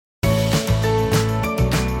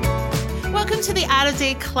Welcome to the Art of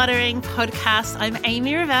Decluttering podcast. I'm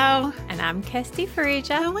Amy Revell. And I'm Kirsty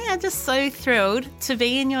Farrugia. And we are just so thrilled to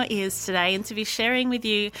be in your ears today and to be sharing with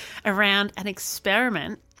you around an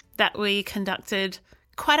experiment that we conducted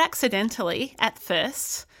quite accidentally at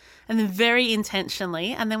first and then very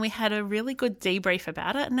intentionally. And then we had a really good debrief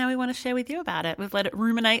about it. And now we want to share with you about it. We've let it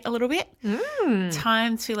ruminate a little bit.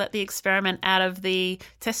 Time to let the experiment out of the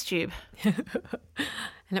test tube.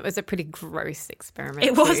 And it was a pretty gross experiment.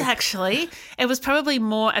 It was actually. It was probably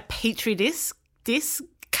more a petri dish than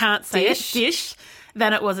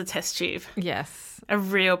it was a test tube. Yes. A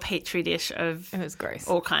real petri dish of It was gross.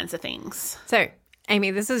 all kinds of things. So,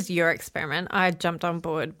 Amy, this is your experiment. I jumped on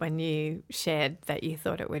board when you shared that you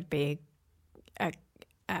thought it would be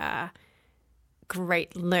a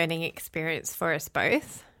great learning experience for us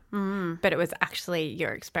both. But it was actually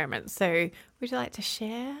your experiment. So would you like to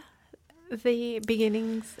share the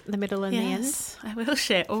beginnings, the middle and the end? Yes, I will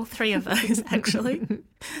share all three of those actually.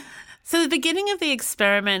 So the beginning of the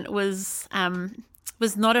experiment was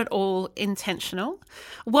not at all intentional.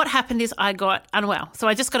 What happened is I got unwell. So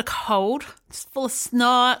I just got a cold, just full of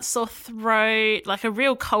snot, sore throat, like a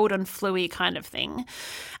real cold and flu-y kind of thing.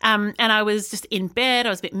 And I was just in bed. I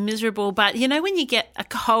was a bit miserable. But you know when you get a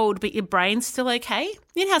cold but your brain's still okay?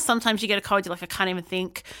 You know how sometimes you get a cold, you're like, I can't even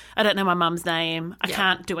think. I don't know my mum's name. I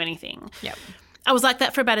can't do anything. Yep. I was like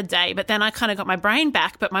that for about a day, but then I kind of got my brain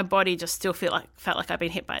back, but my body just still felt like I'd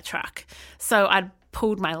been hit by a truck. So I'd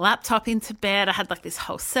pulled my laptop into bed. I had like this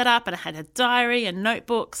whole setup and I had a diary and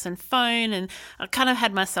notebooks and phone and I kind of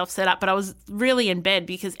had myself set up, but I was really in bed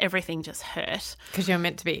because everything just hurt. Because you're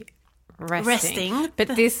meant to be resting. But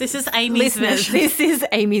this is Amy's version. This is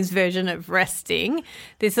Amy's version of resting.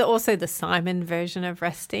 This is also the Simon version of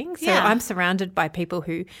resting. So Yeah. I'm surrounded by people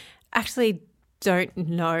who actually don't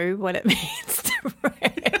know what it means to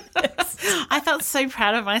rest. I felt so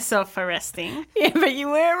proud of myself for resting. Yeah, but you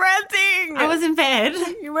weren't resting. I was in bed.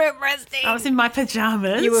 You weren't resting. I was in my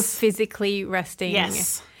pajamas. You were physically resting.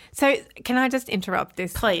 Yes. So can I just interrupt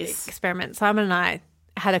this Please. experiment? Simon and I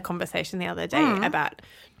had a conversation the other day about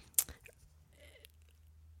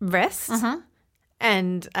rest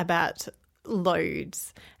and about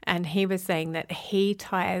loads. And he was saying that he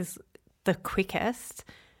tires the quickest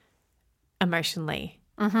emotionally.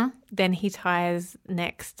 Then he tires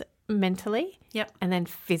next mentally. Yep. And then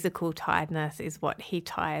physical tiredness is what he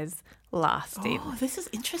tires last in. Oh, this is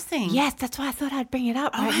interesting. Yes, that's why I thought I'd bring it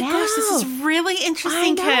up Oh right my now. gosh, this is really I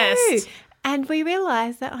interesting, know. Kirst. And we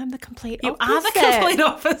realised that I'm the complete You opposite. are the complete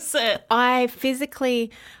opposite. I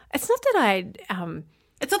physically, it's not that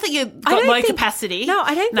It's not that you've I got don't low think- capacity. No,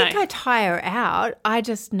 I don't think I tire out. I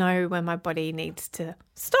just know when my body needs to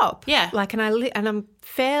stop. Yeah. Like, and I'm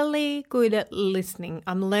fairly good at listening.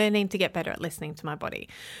 I'm learning to get better at listening to my body.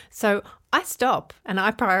 So I stop and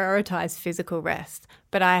I prioritize physical rest,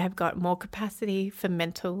 but I have got more capacity for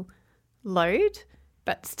mental load,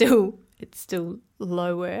 but it's still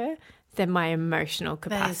lower than my emotional That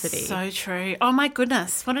capacity. is so true. Oh my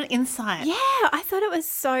goodness, what an insight. Yeah, I thought it was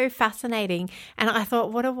so fascinating. And I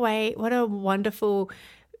thought, what a wonderful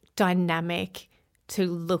dynamic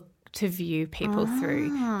to view people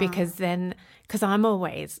through. Because I'm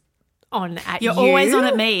always on at You're you. always on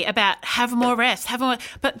at me about have more rest,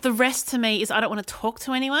 but the rest to me is I don't want to talk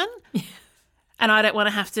to anyone. And I don't want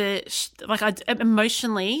to have to,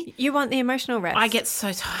 emotionally, You want the emotional rest. I get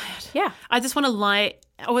so tired. Yeah. I just want to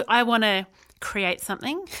I want to create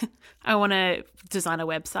something. I want to design a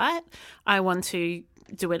website. I want to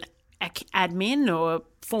do an admin or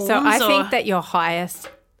forms. So I think that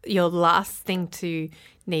your last thing to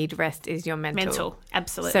need rest is your mental,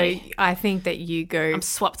 absolutely. So I think that you go, I'm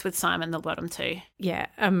swapped with Simon, the bottom two. yeah,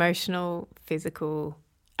 emotional, physical,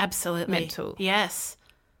 Absolutely. mental. Yes.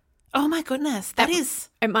 Oh my goodness. That is,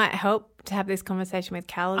 It might help to have this conversation with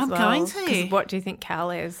Cal as I'm well. going to. 'Cause what do you think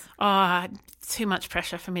Cal is? too much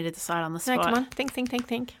pressure for me to decide on the No, spot. come on.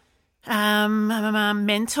 Think.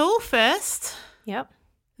 Mental first, Yep.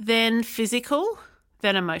 then physical,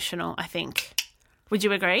 then emotional, I think. Would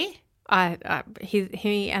you agree?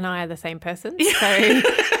 He and I are the same person.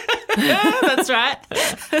 So, That's right.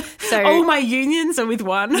 so All my unions are with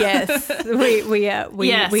one. yes, we Yeah, we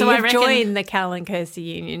so I have reckon- joined the Cal and Kirsty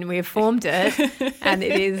union. We have formed it, and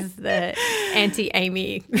it is the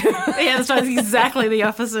anti-Amy. Yeah, that's right. It's exactly the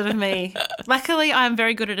opposite of me. Luckily, I'm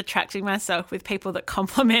very good at attracting myself with people that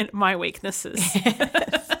complement my weaknesses.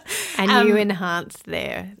 And you enhance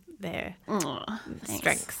their Aw, thanks.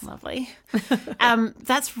 strengths. Lovely.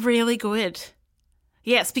 That's really good.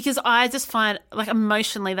 Yes, because I just find, like,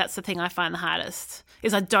 emotionally, that's the thing I find the hardest,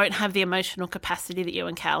 is I don't have the emotional capacity that you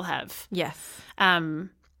and Cal have. Yes.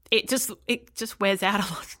 it just wears out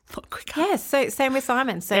a lot quicker. Yeah, so same with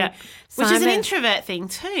Simon. So Yeah. Which is an introvert thing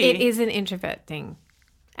too. It is an introvert thing.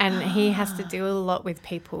 And he has to deal a lot with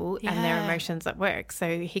people and their Yeah. emotions at work.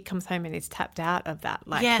 So he comes home and he's tapped out of that.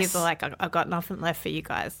 Like Yes. he's like, I've got nothing left for you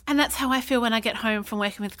guys. And that's how I feel when I get home from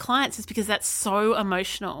working with clients, is because that's so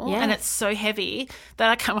emotional and Yes. it's so heavy that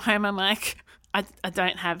I come home, I'm like, I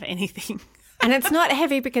don't have anything. And it's not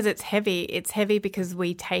heavy because it's heavy. It's heavy because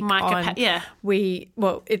we take on. Yeah,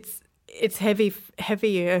 It's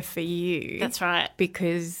heavier for you. that's right.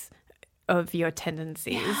 Because of your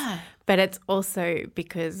tendencies. Yeah. But it's also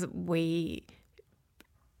because we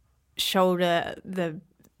shoulder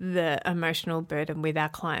the emotional burden with our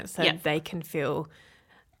clients so Yep. they can feel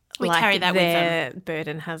We like carry that with their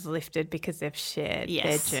burden has lifted because they've shared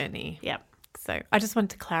Yes. their journey. Yep. So I just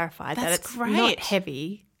wanted to clarify that That's it's great. not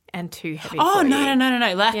heavy and too heavy Oh, for no.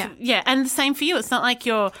 you. Like, yeah. And the same for you. It's not like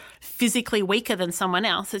you're physically weaker than someone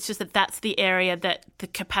else. It's just that that's the area that the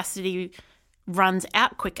capacity runs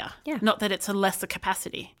out quicker. Yeah. Not that it's a lesser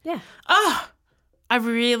capacity. Yeah. I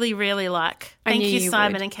really, really like. I Thank knew you, you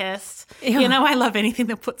Simon would. and Kirst. Yeah. You know, I love anything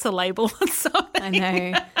that puts a label on something. I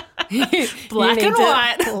know. Black You and need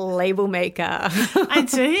white. a label maker. I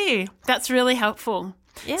do. That's really helpful.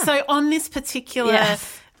 Yeah. So on this particular,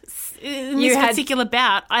 Yes. in You this had- particular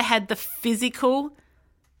bout, I had the physical,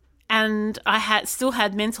 and I still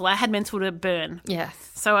had mental. I had mental to burn.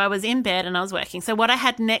 Yes. So I was in bed and I was working. So what I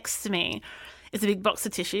had next to me is a big box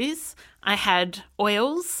of tissues. I had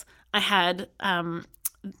oils. I had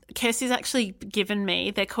Kirsty's actually given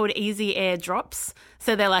me, they're called Easy Air Drops.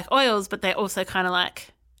 So they're like oils, but they're also kind of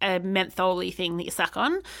like a menthol-y thing that you suck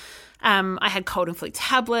on. I had cold and flu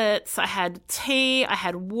tablets. I had tea. I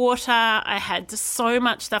had water. I had just so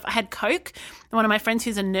much stuff. I had Coke. And one of my friends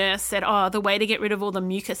who's a nurse said, oh, the way to get rid of all the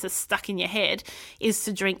mucus that's stuck in your head is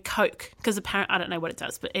to drink Coke. Because apparently, I don't know what it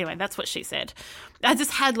does. But anyway, that's what she said. I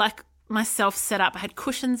just had like myself set up. I had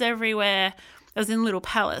cushions everywhere. I was in a little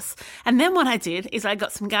palace. And then what I did is I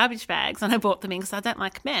got some garbage bags and I brought them in because I don't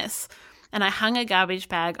like mess. And I hung a garbage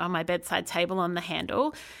bag on my bedside table on the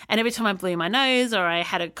handle. And every time I blew my nose or I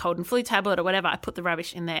had a cold and flu tablet or whatever, I put the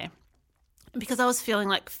rubbish in there. Because I was feeling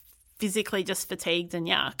like physically just fatigued and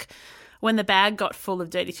yuck. When the bag got full of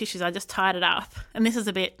dirty tissues, I just tied it up. And this is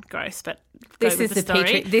a bit gross, but This is the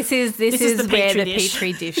petri. This is the where petri the dish.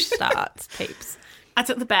 petri dish starts, peeps. I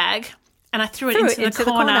took the bag and I threw it into the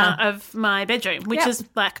corner of my bedroom, which Yep. is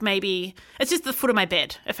like maybe, it's just the foot of my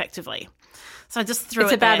bed, effectively. So I just threw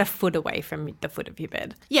It's it about there. a foot away from the foot of your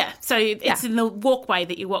bed. Yeah, so it's in the walkway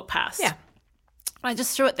that you walk past. Yeah. I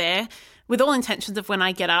just threw it there with all intentions of when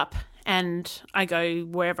I get up and I go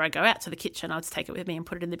wherever I go out to the kitchen, I'll just take it with me and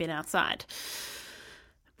put it in the bin outside.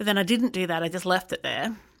 But then I didn't do that. I just left it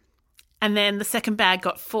there. And then the second bag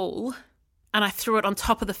got full and I threw it on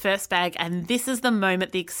top of the first bag. And this is the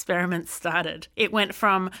moment the experiment started. It went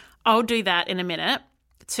from, I'll do that in a minute,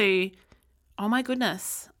 to, oh my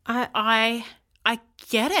goodness, I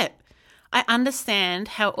get it. I understand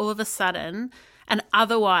how all of a sudden an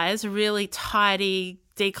otherwise really tidy,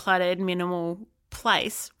 decluttered, minimal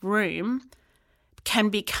room can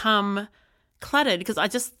become cluttered because I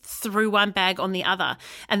just threw one bag on the other.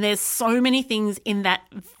 And there's so many things in that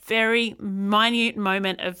very minute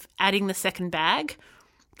moment of adding the second bag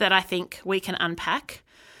that I think we can unpack.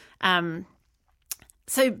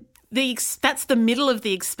 So that's the middle of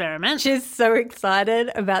the experiment. She's so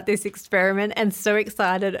excited about this experiment and so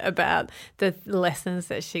excited about the lessons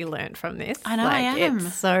that she learned from this. I know, I am.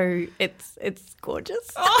 It's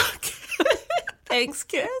gorgeous. Oh, thanks,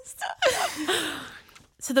 Kirst.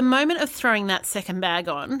 So the moment of throwing that second bag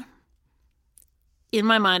on, in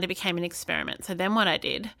my mind, it became an experiment. So then what I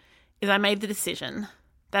did is I made the decision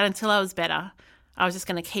that until I was better, I was just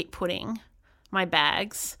going to keep putting my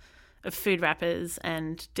bags of food wrappers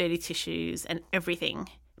and dirty tissues and everything,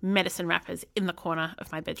 medicine wrappers, in the corner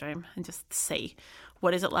of my bedroom and just see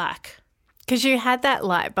what is it like. Because you had that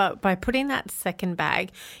light, but by putting that second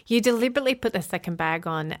bag, you deliberately put the second bag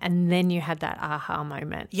on and then you had that aha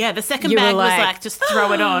moment. Yeah, the second You bag were was like, like, just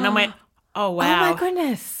throw it on. And went, oh, wow. Oh my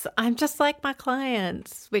goodness, I'm just like my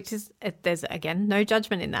clients, which is, there's again, no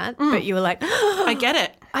judgment in that. But you were like, I get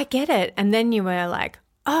it. I get it. And then you were like,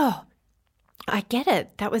 oh, I get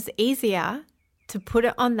it. That was easier to put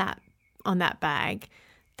it on that bag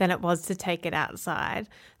than it was to take it outside.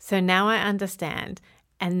 So now I understand.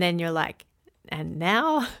 And then you're like, and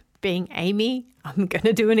now being Amy, I'm going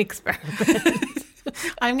to do an experiment.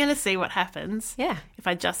 I'm going to see what happens. Yeah. If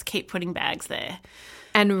I just keep putting bags there.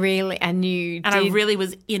 And you And I really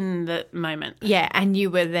was in the moment. Yeah, and you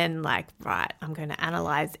were then like, right, I'm going to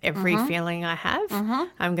analyze every feeling I have.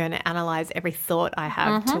 I'm going to analyze every thought I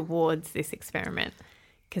have towards this experiment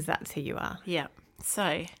because that's who you are. Yeah.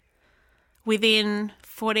 So within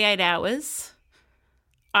 48 hours,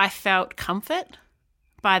 I felt comfort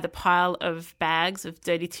by the pile of bags of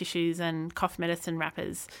dirty tissues and cough medicine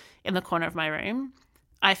wrappers in the corner of my room.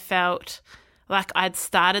 I felt like I'd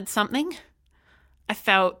started something. I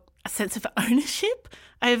felt a sense of ownership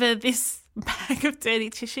over this bag of dirty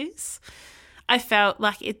tissues. I felt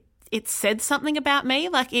like it said something about me,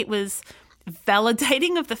 like it was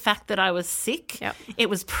validating of the fact that I was sick. Yep. It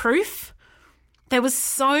was proof. There was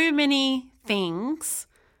so many things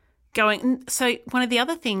going. So one of the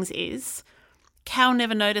other things is Cal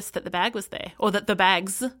never noticed that the bag was there or that the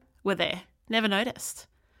bags were there. Never noticed.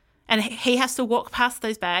 And he has to walk past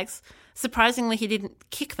those bags. Surprisingly, he didn't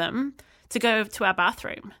kick them to go to our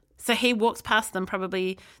bathroom. So he walks past them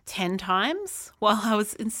probably 10 times while I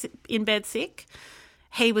was in bed sick.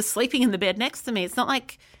 He was sleeping in the bed next to me. It's not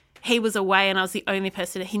like he was away and I was the only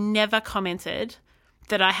person. He never commented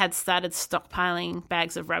that I had started stockpiling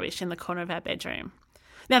bags of rubbish in the corner of our bedroom.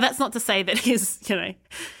 Now, that's not to say that he's,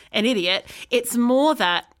 an idiot. It's more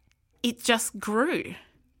that it just grew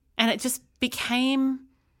and it just became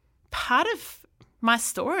part of my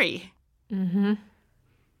story. Mm-hmm.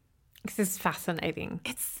 This is fascinating.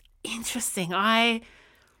 It's interesting. I've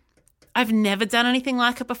never done anything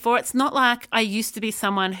like it before. It's not like I used to be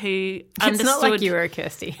someone who understood. It's not like you were,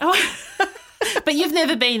 Kirsty. Oh, but you've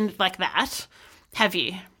never been like that, have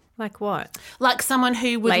you? Like what? Like someone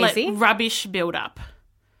who would Lazy? let rubbish build up.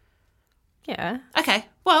 Yeah. Okay.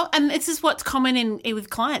 Well, and this is what's common in with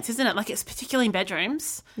clients, isn't it? Like it's particularly in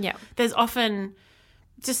bedrooms. Yeah. There's often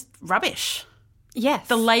just rubbish. Yes.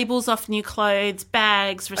 The labels off new clothes,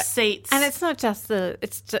 bags, receipts. And it's not just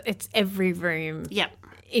it's every room. Yeah.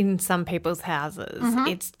 In some people's houses.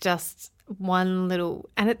 It's just one little,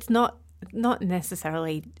 and it's not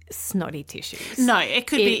necessarily snotty tissues. No, it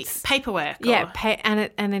could be paperwork. Yeah,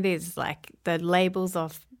 and it is like the labels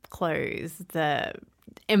off clothes, the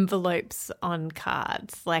envelopes on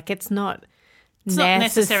cards. Like it's not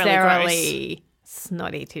necessarily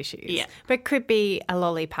snotty tissues. Yeah. But it could be a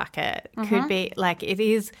lolly packet. Could be like it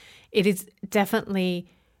is definitely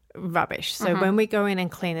rubbish. So when we go in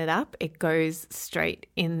and clean it up, it goes straight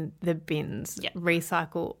in the bins,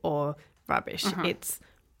 recycle or rubbish. It's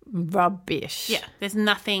rubbish. Yeah, there's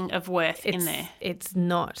nothing of worth in there. It's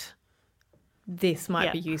not, this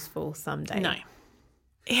might be useful someday. No.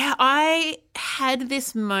 Yeah, I had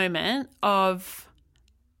this moment of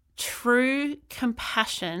true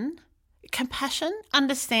compassion,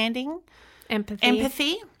 understanding,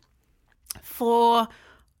 empathy for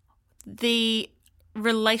the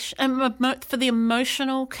for the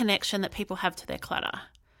emotional connection that people have to their clutter.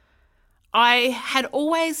 I had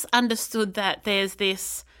always understood that there's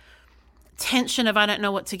this tension of I don't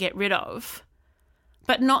know what to get rid of,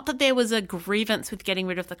 but not that there was a grievance with getting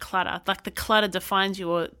rid of the clutter. Like the clutter defines you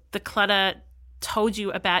or the clutter told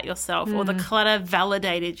you about yourself or the clutter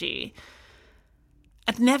validated you.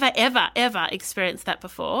 I'd never, ever, ever experienced that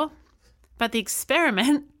before, but the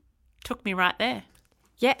experiment took me right there.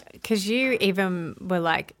 Yeah, because you even were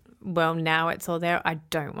like, well, now it's all there. I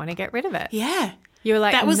don't want to get rid of it. Yeah. You were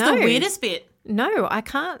like, that was no, the weirdest bit. No, I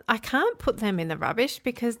can't put them in the rubbish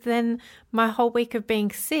because then my whole week of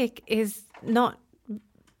being sick is not,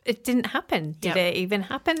 it didn't happen. Did it even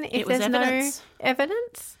happen if there's evidence. No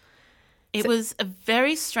evidence? It was a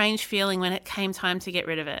very strange feeling when it came time to get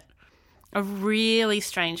rid of it. A really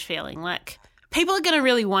strange feeling. Like people are going to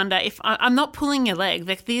really wonder if I'm not pulling your leg.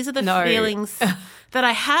 Like these are the feelings that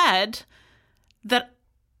I had that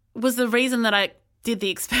was the reason that I did the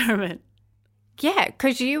experiment. Yeah,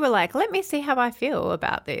 because you were like, let me see how I feel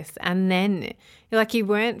about this. And then you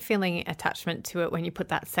weren't feeling attachment to it when you put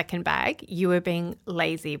that second bag. You were being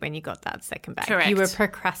lazy when you got that second bag. Correct. You were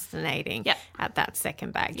procrastinating at that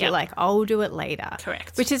second bag. You're like, I'll do it later.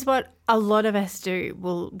 Correct. Which is what a lot of us do.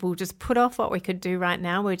 We'll just put off what we could do right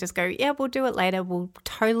now. We'll just go, yeah, we'll do it later. We'll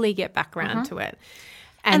totally get back around to it.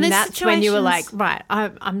 And that's when you were like, right,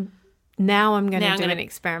 I'm going to do an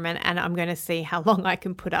experiment and I'm going to see how long I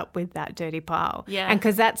can put up with that dirty pile. Yeah. And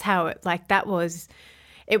because that's how it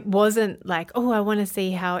wasn't like, oh, I want to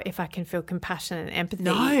see if I can feel compassion and empathy.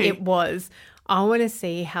 No. It was, I want to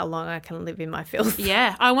see how long I can live in my filth.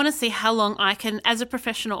 Yeah. I want to see how long I can, as a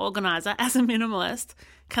professional organizer, as a minimalist,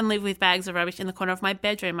 can live with bags of rubbish in the corner of my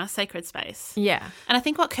bedroom, my sacred space. Yeah. And I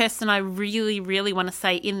think what Kirsten and I really, really want to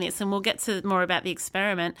say in this, and we'll get to more about the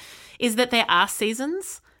experiment, is that there are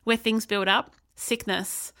seasons where things build up,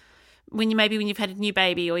 sickness, when you've had a new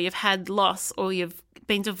baby, or you've had loss, or you've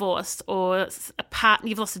been divorced, or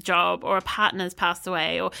you've lost a job, or a partner's passed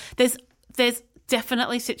away, or there's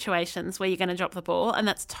definitely situations where you're going to drop the ball, and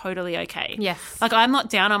that's totally okay. Yes. Like, I'm not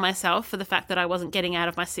down on myself for the fact that I wasn't getting out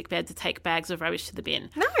of my sickbed to take bags of rubbish to the bin.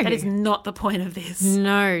 No. That is not the point of this.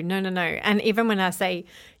 No. And even when I say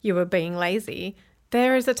you were being lazy,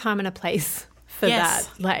 there is a time and a place for Yes.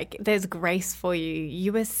 that. Like, there's grace for you.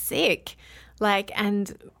 You were sick. Like,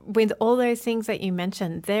 and with all those things that you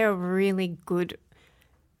mentioned, there are really good,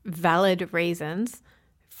 valid reasons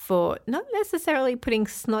for not necessarily putting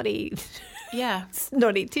snotty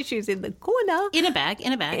tissues in the corner. In a bag.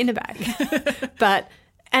 But,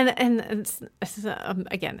 and it's,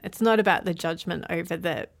 again, it's not about the judgment over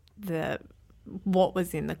the what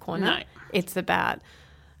was in the corner. No. It's about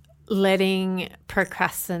letting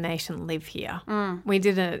procrastination live here. We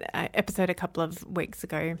did an episode a couple of weeks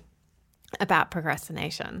ago about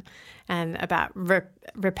procrastination and about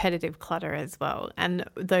repetitive clutter as well. And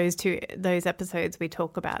those episodes, we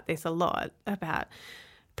talk about this a lot, about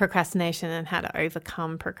procrastination and how to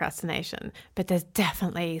overcome procrastination. But there's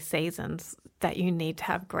definitely seasons that you need to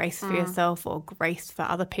have grace for yourself or grace for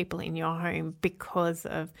other people in your home because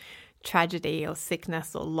of tragedy or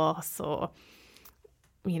sickness or loss or,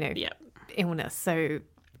 illness. So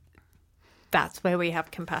that's where we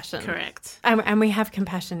have compassion. Correct. And we have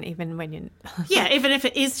compassion even when you're... Yeah, even if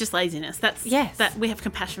it is just laziness. Yes. That we have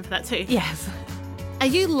compassion for that too. Yes. Are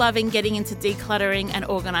you loving getting into decluttering and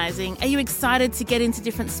organising? Are you excited to get into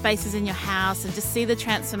different spaces in your house and to see the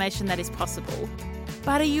transformation that is possible?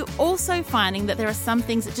 But are you also finding that there are some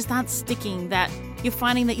things that just aren't sticking, that you're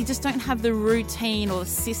finding that you just don't have the routine or the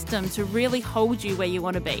system to really hold you where you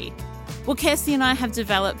want to be? Well, Kirsty and I have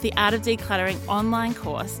developed the Art of Decluttering online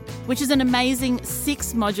course, which is an amazing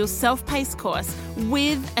 6-module self-paced course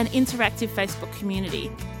with an interactive Facebook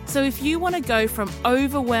community. So if you want to go from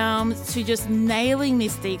overwhelmed to just nailing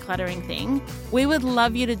this decluttering thing, we would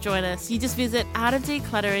love you to join us. You just visit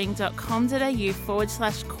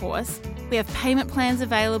artofdecluttering.com.au/course. We have payment plans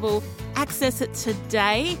available. Access it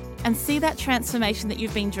today and see that transformation that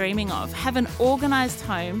you've been dreaming of. Have an organised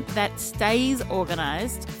home that stays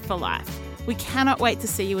organised for life. We cannot wait to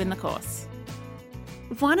see you in the course.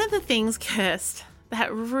 One of the things, Kirst,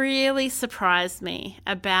 that really surprised me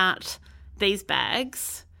about these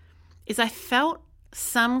bags is I felt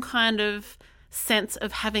some kind of sense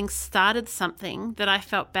of having started something that I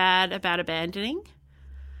felt bad about abandoning.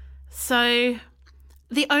 So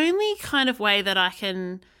the only kind of way that I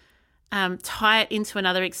can tie it into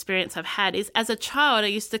another experience I've had is, as a child, I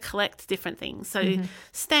used to collect different things. So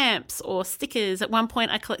stamps or stickers. At one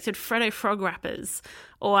point, I collected Freddo frog wrappers,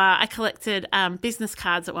 or I collected business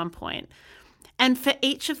cards at one point. And for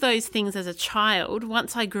each of those things as a child,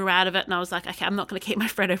 once I grew out of it and I was like, okay, I'm not going to keep my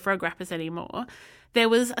Freddo frog wrappers anymore, there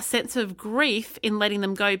was a sense of grief in letting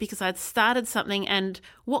them go because I'd started something, and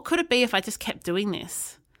what could it be if I just kept doing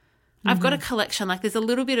this? I've got a collection. Like, there's a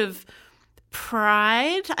little bit of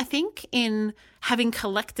pride, I think, in having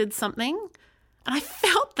collected something. And I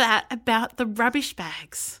felt that about the rubbish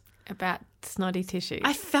bags. About snotty tissues.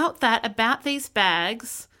 I felt that about these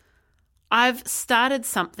bags. I've started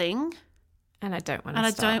something. And I don't want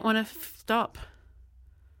to stop.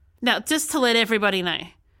 Now, just to let everybody know,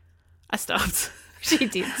 I stopped. She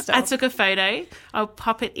did stop. I took a photo. I'll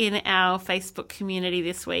pop it in our Facebook community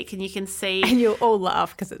this week, and you can see. And you'll all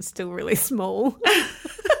laugh because it's still really small.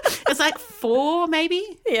 It's like 4 maybe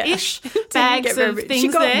ish bags of things. She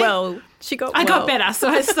got there. well. I got better, so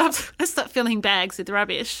I stopped filling bags with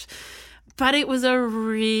rubbish. But it was a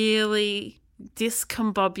really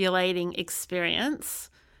discombobulating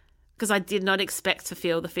experience because I did not expect to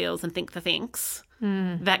feel the feels and think the thinks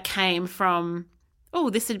that came from,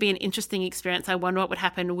 oh, this would be an interesting experience. I wonder what would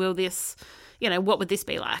happen. Will this, what would this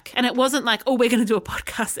be like? And it wasn't like, oh, we're going to do a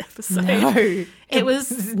podcast episode. No. It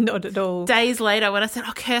was not at all. Days later when I said,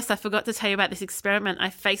 oh, Kirst, I forgot to tell you about this experiment. I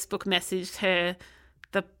Facebook messaged her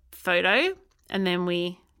the photo and then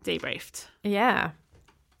we debriefed. Yeah.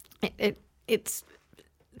 It's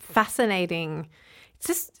fascinating.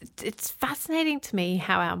 It's fascinating to me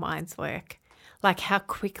how our minds work, like how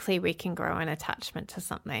quickly we can grow an attachment to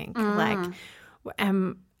something. Like,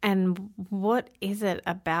 and what is it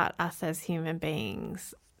about us as human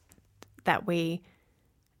beings that we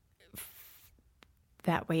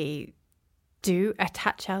do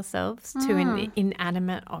attach ourselves to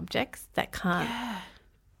inanimate objects that can't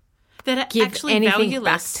that are give actually anything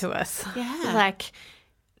valueless back to us? Yeah. Like,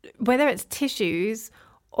 whether it's tissues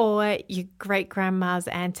or your great-grandma's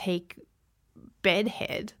antique bed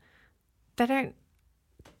head, they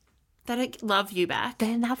They don't love you back.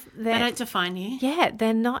 They don't define you. Yeah,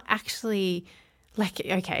 they're not actually like,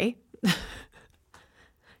 okay,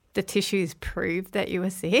 the tissues prove that you were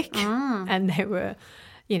sick and they were,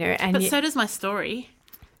 and But so does my story.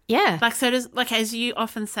 yeah. As you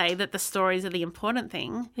often say, that the stories are the important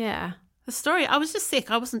thing. Yeah. The story, I was just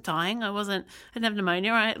sick. I wasn't dying. I didn't have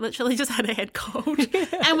pneumonia. I literally just had a head cold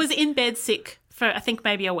and was in bed sick for, I think,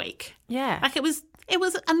 maybe a week. Yeah. Like it was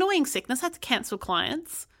annoying sickness. I had to cancel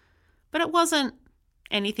clients, but it wasn't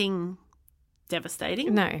anything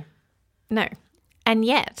devastating. No. And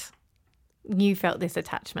yet you felt this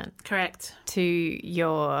attachment Correct. to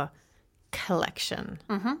your collection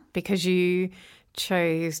because you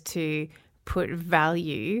chose to put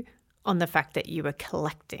value on the fact that you were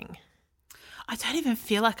collecting. I don't even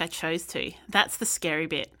feel like I chose to. That's the scary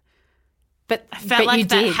bit. But I felt like you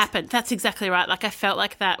that did. happened. That's exactly right. Like I felt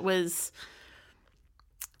like that was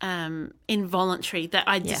involuntary, that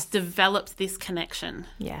I just developed this connection.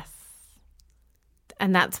 Yes.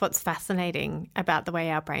 And that's what's fascinating about the way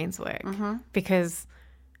our brains work because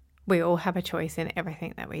we all have a choice in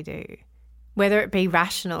everything that we do, whether it be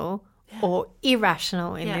rational or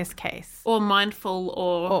irrational in this case. Or mindful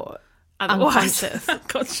or otherwise. Unconscious.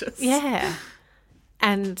 Unconscious. Yeah.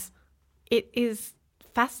 And it is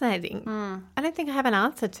fascinating. I don't think I have an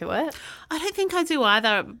answer to it. I don't think I do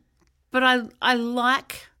either, but I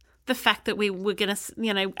like the fact that we were going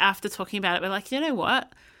to, after talking about it, we're like, you know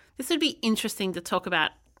what? This would be interesting to talk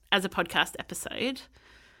about as a podcast episode.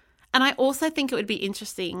 And I also think it would be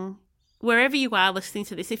interesting wherever you are listening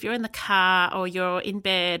to this, if you're in the car or you're in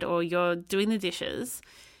bed or you're doing the dishes,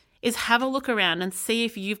 is have a look around and see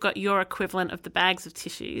if you've got your equivalent of the bags of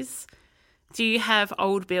tissues. Do you have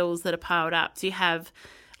old bills that are piled up? Do you have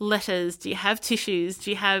letters? Do you have tissues?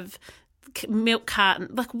 Do you have milk carton?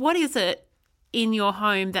 Like, what is it in your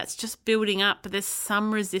home that's just building up, but there's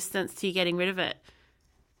some resistance to you getting rid of it?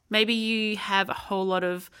 Maybe you have a whole lot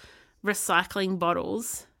of recycling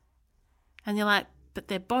bottles and you're like, but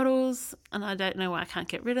they're bottles and I don't know why I can't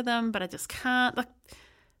get rid of them, but I just can't. Like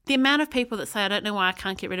the amount of people that say, I don't know why I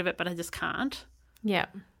can't get rid of it, but I just can't. Yeah.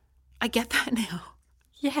 I get that now.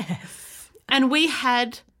 Yes. And we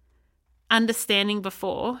had understanding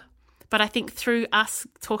before, but I think through us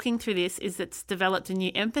talking through this is it's developed a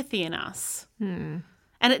new empathy in us. And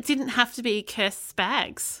it didn't have to be Kirst's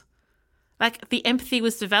bags. Like the empathy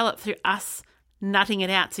was developed through us nutting it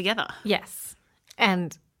out together. Yes.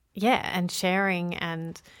 And sharing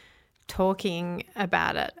and talking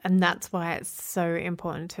about it. And that's why it's so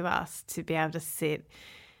important to us to be able to sit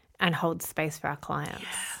and hold space for our clients.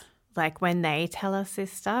 Yeah. Like when they tell us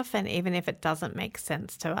this stuff, and even if it doesn't make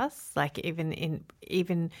sense to us, like even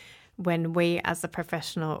when we as a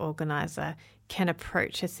professional organizer can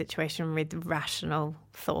approach a situation with rational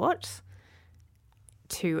thought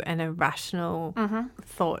to an irrational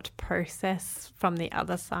thought process from the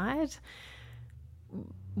other side,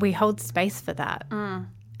 we hold space for that.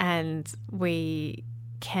 And we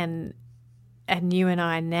can, and you and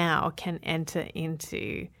I now can enter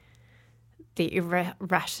into the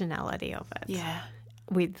irrationality of it. Yeah.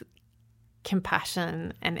 With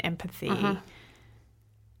compassion and empathy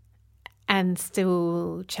and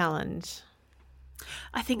still challenge.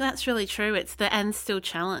 I think that's really true. It's the and still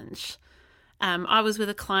challenge. I was with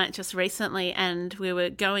a client just recently and we were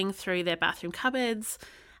going through their bathroom cupboards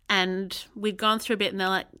and we'd gone through a bit and they're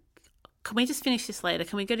like, can we just finish this later?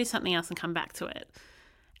 Can we go do something else and come back to it?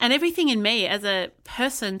 And everything in me as a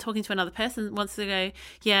person talking to another person wants to go,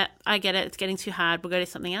 yeah, I get it. It's getting too hard. We'll go do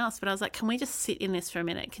something else. But I was like, can we just sit in this for a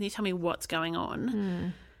minute? Can you tell me what's going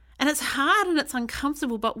on? And it's hard and it's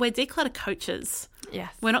uncomfortable, but we're declutter coaches.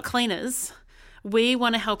 Yes. We're not cleaners. We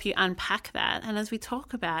want to help you unpack that. And as we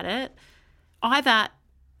talk about it, either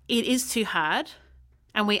it is too hard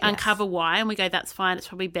and we uncover why and we go, that's fine. It's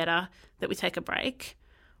probably better that we take a break.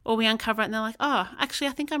 Or we uncover it and they're like, oh, actually,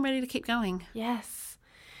 I think I'm ready to keep going. Yes.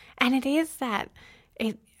 And it is that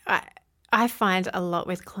I find a lot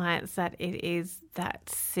with clients that it is that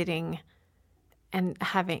sitting and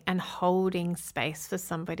having and holding space for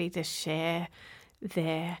somebody to share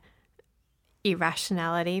their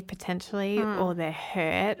irrationality potentially or their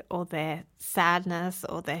hurt or their sadness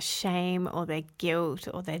or their shame or their guilt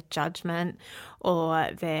or their judgment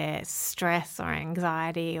or their stress or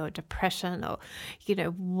anxiety or depression or,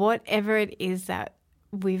 whatever it is that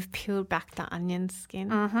we've peeled back the onion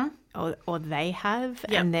skin or they have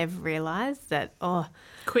and they've realised that,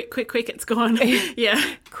 quick, it's gone. Yeah.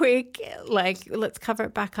 Quick, like let's cover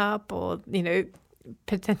it back up or,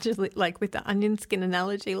 potentially like with the onion skin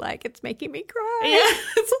analogy, like it's making me cry. Yeah,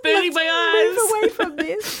 it's burning my eyes. Move away from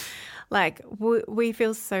this. Like we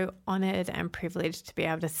feel so honored and privileged to be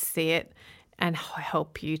able to see it and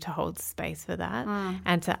help you to hold space for that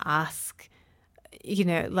and to ask,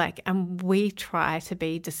 and we try to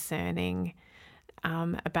be discerning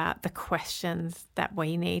about the questions that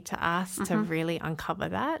we need to ask to really uncover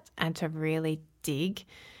that and to really dig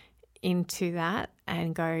into that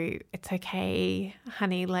and go, it's okay,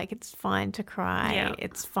 honey, like it's fine to cry. Yeah.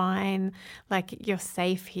 It's fine. Like you're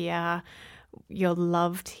safe here. You're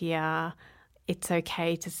loved here. It's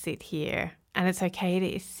okay to sit here. And it's okay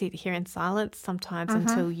to sit here in silence sometimes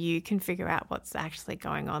until you can figure out what's actually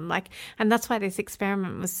going on. And that's why this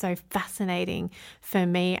experiment was so fascinating for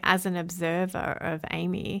me as an observer of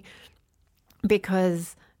Amy,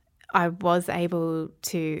 because I was able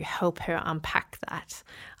to help her unpack that.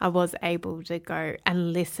 I was able to go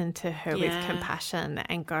and listen to her with compassion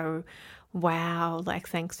and go, wow, like,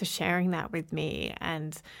 thanks for sharing that with me.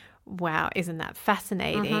 And wow, isn't that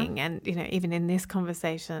fascinating? And, even in this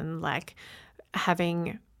conversation, like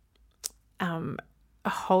having,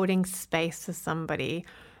 holding space for somebody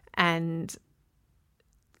and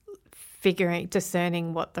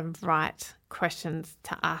discerning what the right questions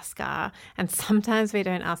to ask are. And sometimes we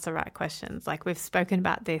don't ask the right questions. Like we've spoken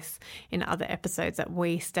about this in other episodes, that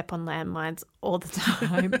we step on landmines all the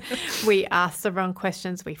time. We ask the wrong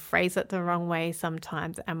questions. We phrase it the wrong way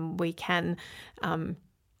sometimes. And we can,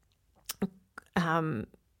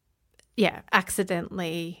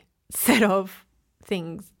 accidentally set off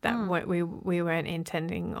things that we weren't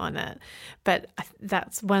intending on it. But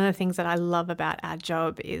that's one of the things that I love about our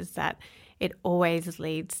job, is that it always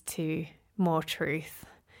leads to more truth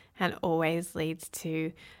and always leads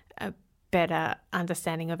to a better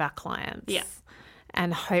understanding of our clients. Yeah.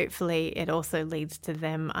 And hopefully it also leads to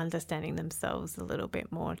them understanding themselves a little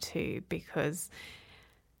bit more too, because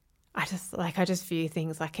I just view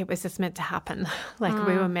things like it was just meant to happen. Like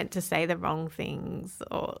we were meant to say the wrong things,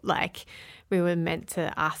 or like we were meant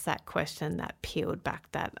to ask that question that peeled back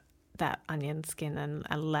that onion skin and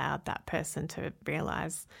allowed that person to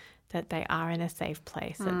realize that they are in a safe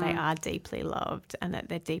place, that they are deeply loved and that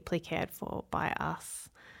they're deeply cared for by us.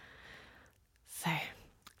 So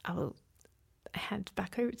I will hand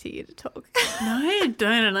back over to you to talk. No,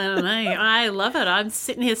 don't. I love it. I'm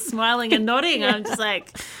sitting here smiling and nodding. I'm just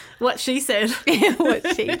like, what she said.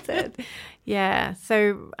 What she said. Yeah.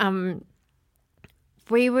 So I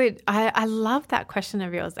love that question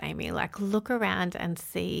of yours, Amy. Like, look around and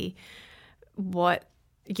see what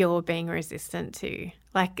you're being resistant to.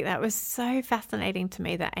 Like, that was so fascinating to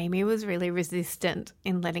me, that Amy was really resistant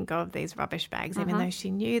in letting go of these rubbish bags, even though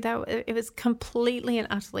she knew that it was completely and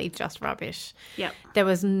utterly just rubbish. Yep. There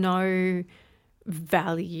was no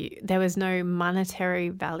value. There was no monetary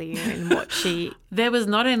value in what she... There was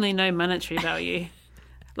not only no monetary value,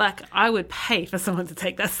 like I would pay for someone to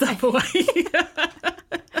take that stuff away.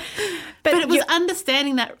 But it was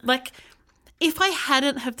understanding that, like, if I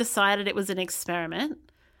hadn't have decided it was an experiment,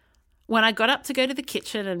 when I got up to go to the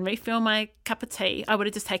kitchen and refill my cup of tea, I would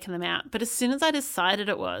have just taken them out. But as soon as I decided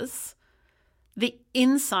it was, the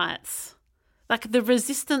insights, like the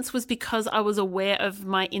resistance was because I was aware of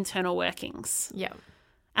my internal workings. Yeah.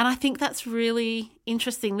 And I think that's really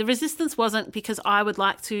interesting. The resistance wasn't because I've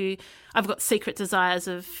got secret desires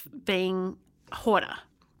of being a hoarder.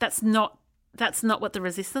 That's not what the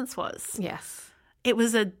resistance was. Yes. It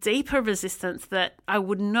was a deeper resistance that I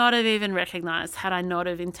would not have even recognized had I not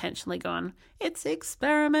have intentionally gone, it's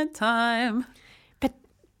experiment time. But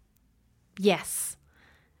yes.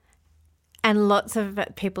 And lots of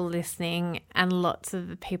people listening and lots of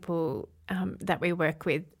the people that we work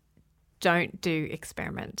with don't do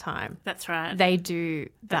experiment time. That's right. They do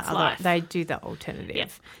life. They do the alternative.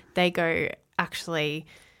 Yep. They go, actually,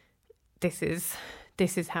 this is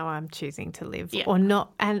how I'm choosing to live, or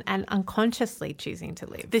not, and unconsciously choosing to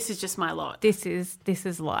live. This is just my lot. This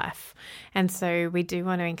is life. And so we do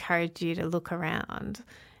want to encourage you to look around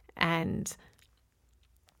and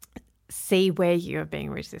see where you're being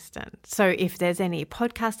resistant. So if there's any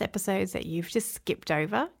podcast episodes that you've just skipped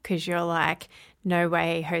over because you're like, no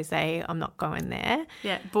way, Jose, I'm not going there.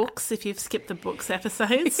 Yeah, books, if you've skipped the books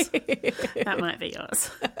episodes, that might be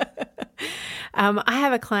yours. I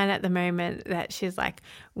have a client at the moment that she's like,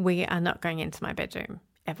 we are not going into my bedroom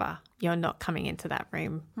ever. You're not coming into that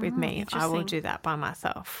room with me. I will do that by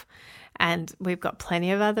myself. And we've got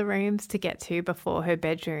plenty of other rooms to get to before her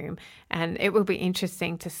bedroom. And it will be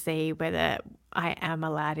interesting to see whether I am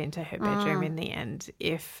allowed into her bedroom in the end,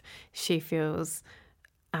 if she feels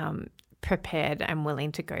prepared and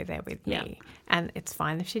willing to go there with me. And it's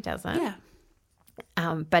fine if she doesn't.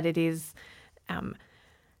 Yeah. But it is,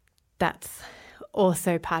 that's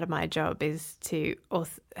also part of my job is to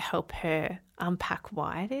also help her unpack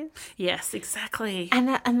why it is. Yes, exactly.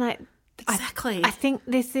 Exactly. I think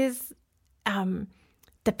this is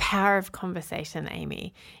the power of conversation,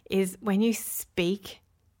 Amy, is when you speak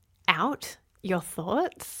out your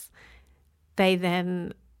thoughts, they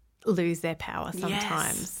then lose their power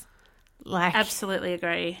sometimes. Yes. Absolutely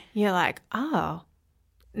agree. You're like, oh,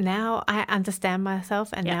 now I understand myself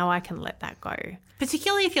and now I can let that go.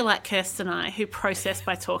 Particularly if you're like Kirsten and I, who process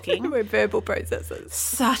by talking. We're verbal processors.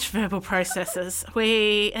 Such verbal processors.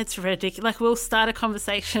 It's ridiculous. Like, we'll start a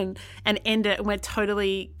conversation and end it and we're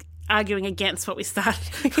totally arguing against what we started.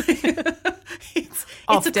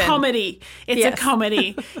 It's a comedy. It's a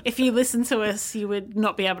comedy. If you listen to us, you would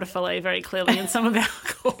not be able to follow very clearly in some of our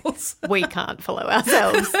calls. We can't follow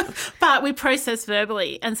ourselves. But we process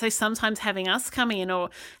verbally. And so sometimes having us come in or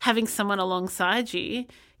having someone alongside you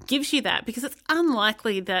gives you that, because it's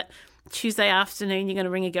unlikely that Tuesday afternoon you're going to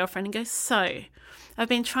ring a girlfriend and go, so I've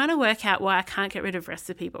been trying to work out why I can't get rid of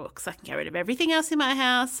recipe books. I can get rid of everything else in my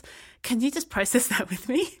house. Can you just process that with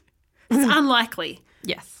me? It's unlikely.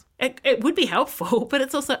 Yes. It would be helpful, but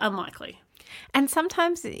it's also unlikely. And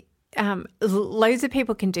sometimes loads of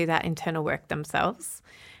people can do that internal work themselves.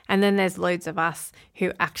 And then there's loads of us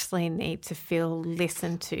who actually need to feel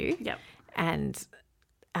listened to and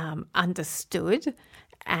understood.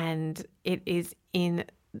 And it is in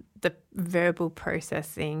the verbal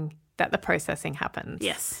processing that the processing happens.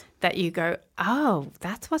 Yes. That you go, oh,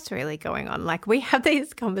 that's what's really going on. Like, we have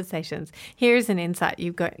these conversations. Here's an insight.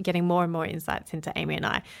 You've got getting more and more insights into Amy and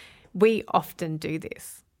I. We often do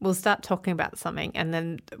this. We'll start talking about something and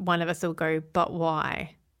then one of us will go, but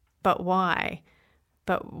why? But why?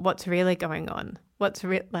 But what's really going on?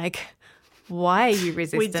 Why are you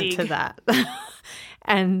resistant to that?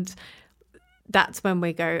 And that's when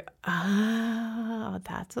we go, oh,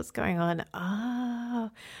 that's what's going on. Oh,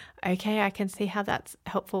 okay, I can see how that's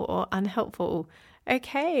helpful or unhelpful.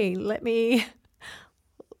 Okay,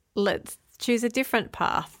 let's choose a different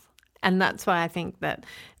path. And that's why I think that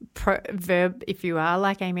if you are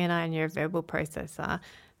like Amy and I and you're a verbal processor,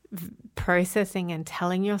 processing and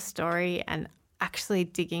telling your story and actually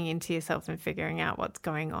digging into yourself and figuring out what's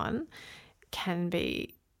going on can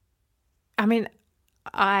be,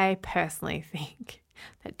 I personally think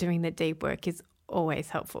that doing the deep work is always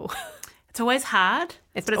helpful. It's always hard,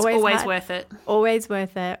 but it's always worth it. Always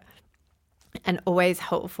worth it and always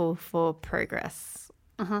helpful for progress.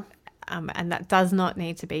 Mm-hmm. And that does not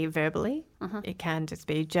need to be verbally. Mm-hmm. It can just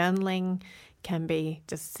be journaling, can be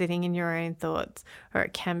just sitting in your own thoughts, or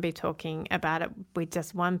it can be talking about it with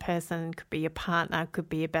just one person. Could be your partner, could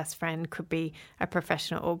be your best friend, could be a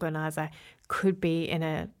professional organizer, could be in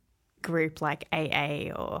a group like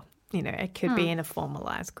AA, or, it could be in a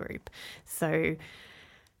formalized group. So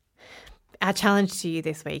our challenge to you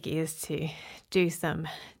this week is to do some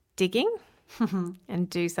digging and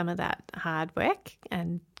do some of that hard work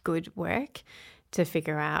and good work to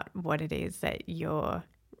figure out what it is that you're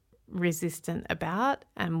resistant about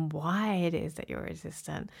and why it is that you're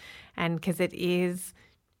resistant. And because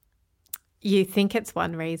you think it's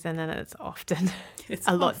one reason and it's often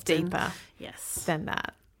a lot deeper than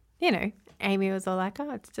that. Amy was all like, oh,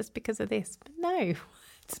 it's just because of this. But no,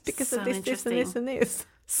 it's because of this, this, and this, and this.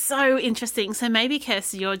 So interesting. So maybe,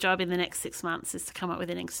 Kirsty, your job in the next 6 months is to come up with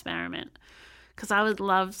an experiment. Because I would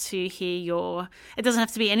love to hear it doesn't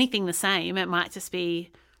have to be anything the same. It might just be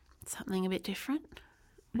something a bit different.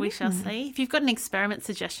 We shall see. If you've got an experiment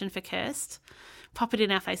suggestion for Kirst, pop it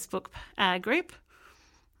in our Facebook group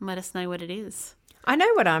and let us know what it is. I know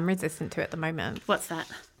what I'm resistant to at the moment. What's that?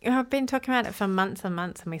 I've been talking about it for months and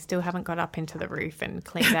months and we still haven't got up into the roof and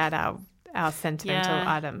cleaned out our sentimental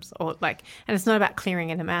items. And it's not about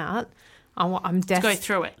clearing them out. It's going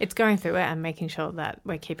through it. It's going through it and making sure that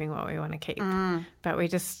we're keeping what we want to keep. But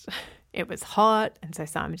it was hot, and so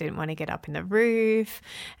Simon didn't want to get up in the roof.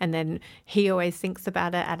 And then he always thinks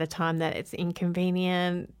about it at a time that it's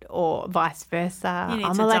inconvenient, or vice versa. You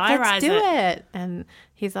need to like, let's do it. And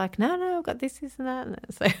he's like, no, I've got this, and that. And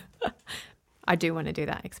so I do want to do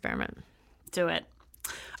that experiment. Do it.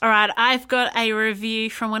 All right, I've got a review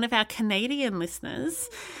from one of our Canadian listeners.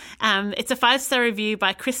 It's a 5-star review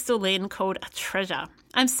by Crystal Lynn called A Treasure.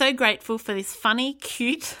 I'm so grateful for this funny,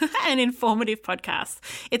 cute and informative podcast.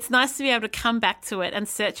 It's nice to be able to come back to it and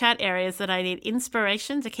search out areas that I need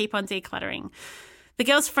inspiration to keep on decluttering. The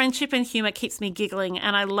girls' friendship and humour keeps me giggling,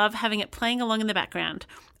 and I love having it playing along in the background.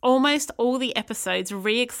 Almost all the episodes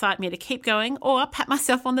re-excite me to keep going or pat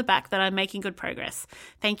myself on the back that I'm making good progress.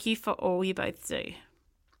 Thank you for all you both do.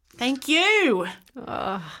 Thank you.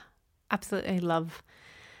 Oh, absolutely love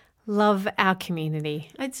Love our community.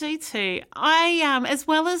 I do too. I as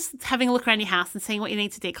well as having a look around your house and seeing what you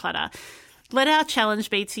need to declutter, let our challenge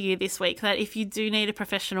be to you this week that if you do need a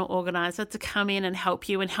professional organiser to come in and help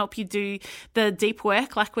you do the deep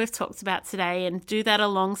work like we've talked about today and do that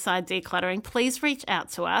alongside decluttering, please reach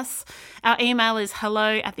out to us. Our email is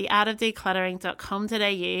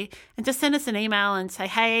hello@theartofdecluttering.com.au and just send us an email and say,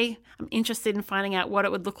 hey, I'm interested in finding out what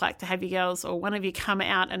it would look like to have you girls or one of you come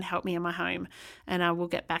out and help me in my home. And I will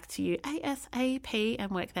get back to you ASAP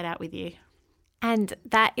and work that out with you. And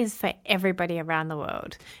that is for everybody around the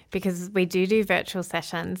world because we do virtual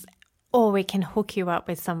sessions, or we can hook you up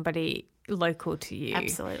with somebody local to you.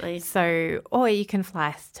 Absolutely. So, or you can fly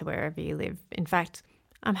us to wherever you live. In fact,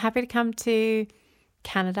 I'm happy to come to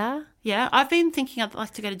Canada. Yeah, I've been thinking I'd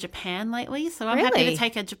like to go to Japan lately, so I'm happy to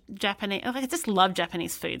take a Japanese. I just love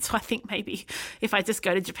Japanese food, so I think maybe if I just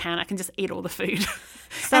go to Japan, I can just eat all the food.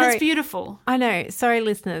 And it's beautiful. I know. Sorry,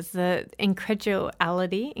 listeners. The incredulous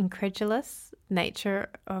nature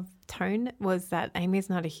of tone was that Amy's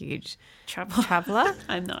not a huge traveler.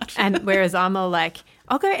 I'm not. And whereas I'm all like,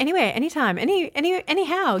 I'll go anywhere, anytime,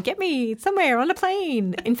 anyhow, get me somewhere on a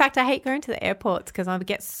plane. In fact, I hate going to the airports because I would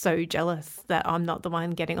get so jealous that I'm not the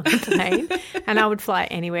one getting on the plane. And I would fly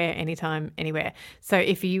anywhere, anytime, anywhere. So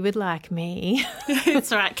if you would like me.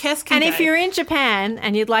 It's all right. Kes can And go. if you're in Japan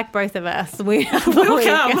and you'd like both of us, we'll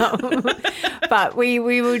come. But we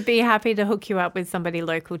would be happy to hook you up with somebody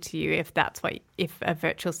local to you if a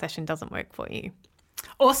virtual session doesn't work for you.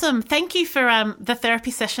 Awesome. Thank you for the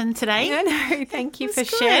therapy session today. No, thank you for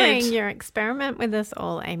sharing your experiment with us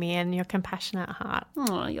all, Amy, and your compassionate heart.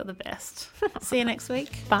 Oh, you're the best. See you next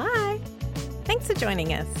week. Bye. Thanks for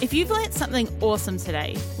joining us. If you've learnt something awesome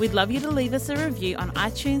today, we'd love you to leave us a review on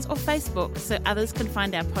iTunes or Facebook so others can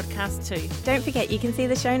find our podcast too. Don't forget you can see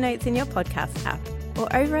the show notes in your podcast app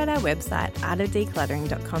or over at our website,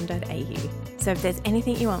 artofdecluttering.com.au. So if there's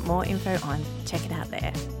anything you want more info on, check it out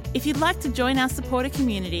there. If you'd like to join our supporter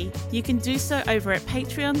community, you can do so over at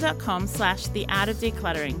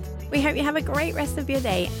patreon.com/theartofdecluttering. We hope you have a great rest of your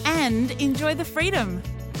day and enjoy the freedom.